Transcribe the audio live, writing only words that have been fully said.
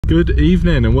Good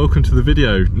evening and welcome to the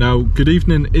video. Now, good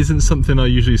evening isn't something I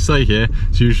usually say here,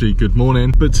 it's usually good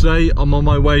morning, but today I'm on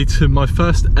my way to my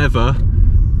first ever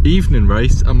evening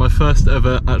race and my first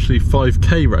ever actually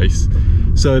 5k race.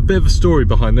 So a bit of a story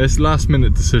behind this, last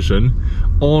minute decision.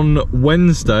 On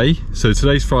Wednesday, so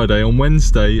today's Friday, on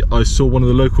Wednesday I saw one of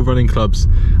the local running clubs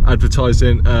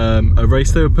advertising a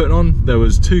race they were putting on. There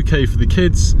was 2k for the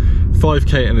kids,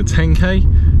 5k and a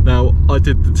 10k. Now I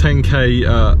did the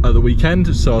 10k at the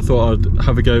weekend, so I thought I'd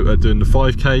have a go at doing the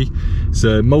 5k. It's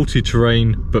a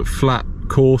multi-terrain but flat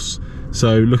course,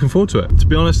 so looking forward to it. To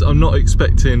be honest, I'm not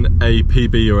expecting a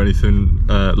PB or anything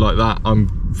like that.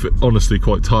 I'm honestly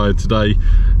quite tired today,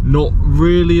 not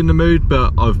really in the mood,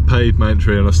 but I've paid my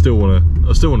entry and I still want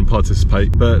to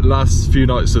participate. But last few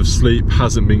nights of sleep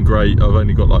hasn't been great. I've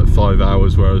only got like 5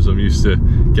 hours, whereas I'm used to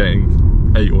getting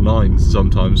 8 or 9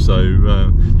 sometimes, so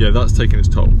yeah, that's taken its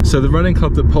toll. So the running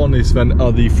club that put on this event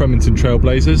are the Fremantle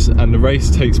Trailblazers, and the race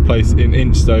takes place in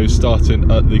Inchstowe, starting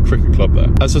at the cricket club there.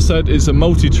 As I said, it's a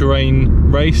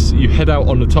multi-terrain race. You head out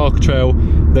on the Tarka Trail,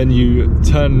 then you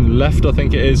turn left, I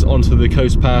think it is, onto the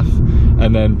coast path,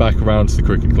 and then back around to the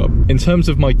cricket club. In terms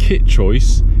of my kit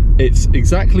choice, it's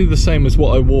exactly the same as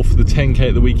what I wore for the 10k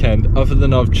at the weekend, other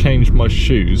than I've changed my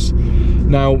shoes.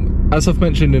 Now, as I've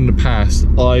mentioned in the past,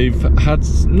 I've had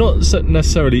not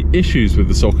necessarily issues with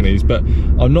the Sauconys, but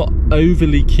I'm not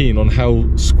overly keen on how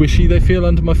squishy they feel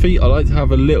under my feet. I like to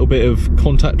have a little bit of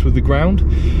contact with the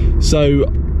ground. So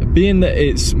being that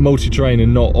it's multi-terrain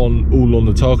and not all on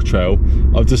the Tarka Trail,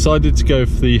 I've decided to go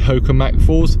for the Hoka Mach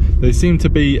 4s. They seem to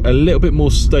be a little bit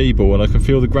more stable and I can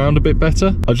feel the ground a bit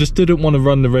better. I just didn't want to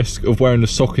run the risk of wearing the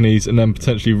Sauconys and then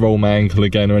potentially roll my ankle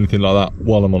again or anything like that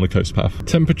while I'm on the coast path.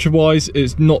 Temperature wise,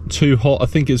 it's not too hot. I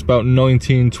think it's about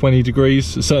 19-20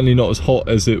 degrees. It's certainly not as hot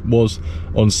as it was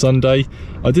on Sunday.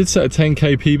 I did set a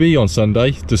 10k PB on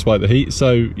Sunday despite the heat,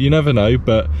 so you never know.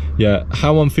 But yeah,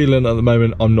 how I'm feeling at the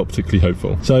moment, I'm not particularly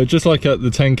hopeful. So just like at the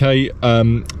 10k,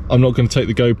 I'm not going to take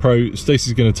the GoPro.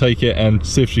 Stacey's going to take it and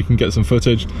see if she can get some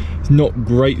footage. It's not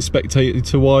great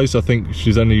spectator wise. I think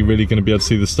she's only really going to be able to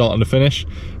see the start and the finish,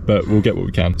 but we'll get what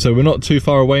we can. So we're not too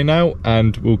far away now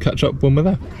and we'll catch up when we're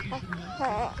there.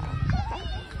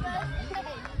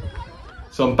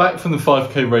 So I'm back from the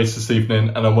 5k race this evening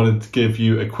and I wanted to give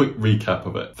you a quick recap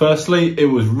of it. Firstly, it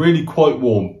was really quite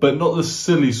warm, but not the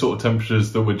silly sort of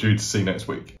temperatures that we're due to see next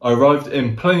week. I arrived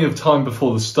in plenty of time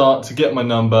before the start to get my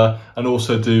number and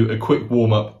also do a quick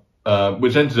warm-up,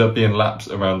 which ended up being laps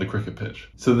around the cricket pitch.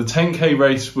 So the 10k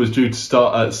race was due to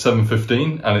start at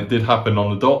 7:15 and it did happen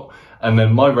on the dot. And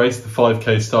then my race, the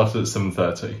 5k, started at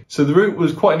 7:30. So the route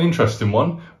was quite an interesting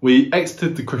one. We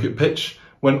exited the cricket pitch,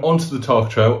 went onto the Tarka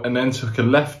Trail and then took a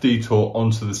left detour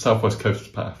onto the southwest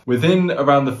coast path. Within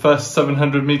around the first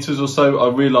 700 metres or so, I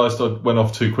realised I went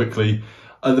off too quickly.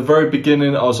 At the very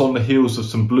beginning, I was on the heels of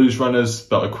some blues runners,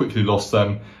 but I quickly lost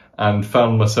them and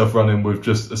found myself running with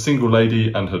just a single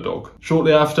lady and her dog.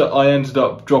 Shortly after, I ended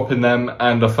up dropping them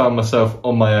and I found myself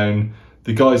on my own.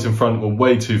 The guys in front were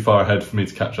way too far ahead for me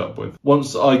to catch up with.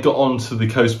 Once I got onto the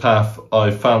coast path,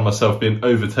 I found myself being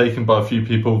overtaken by a few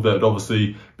people that had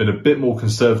obviously been a bit more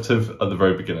conservative at the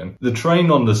very beginning. The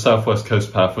terrain on the southwest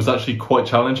coast path was actually quite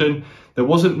challenging. There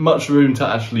wasn't much room to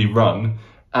actually run,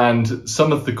 and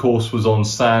some of the course was on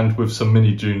sand with some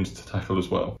mini dunes to tackle as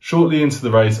well. Shortly into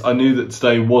the race, I knew that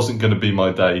today wasn't going to be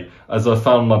my day, as I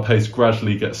found my pace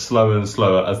gradually get slower and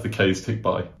slower as the Ks tick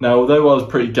by. Now, although I was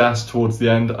pretty gassed towards the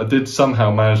end, I did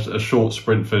somehow manage a short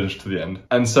sprint finish to the end.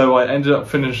 And so I ended up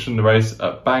finishing the race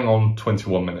at bang on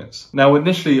 21 minutes. Now,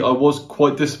 initially I was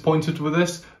quite disappointed with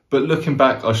this, but looking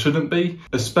back, I shouldn't be,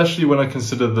 especially when I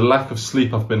consider the lack of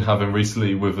sleep I've been having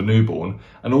recently with a newborn.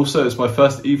 And also it's my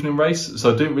first evening race,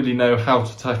 so I didn't really know how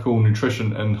to tackle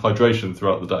nutrition and hydration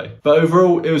throughout the day. But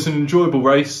overall, it was an enjoyable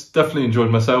race, definitely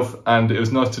enjoyed myself, and it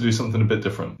was nice to do something a bit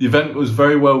different. The event was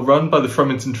very well run by the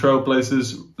Fremantle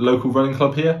Trailblazers local running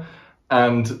club here,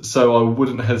 and so I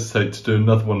wouldn't hesitate to do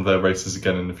another one of their races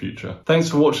again in the future. Thanks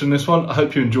for watching this one, I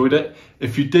hope you enjoyed it.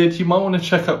 If you did, you might want to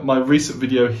check out my recent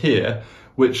video here,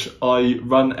 which I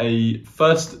run a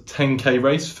first 10k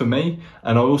race for me,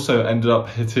 and I also ended up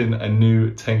hitting a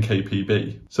new 10k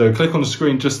PB. So click on the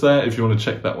screen just there if you want to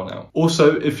check that one out.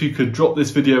 Also, if you could drop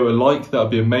this video a like, that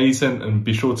would be amazing, and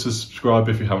be sure to subscribe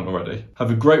if you haven't already.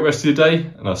 Have a great rest of your day,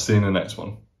 and I'll see you in the next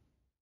one.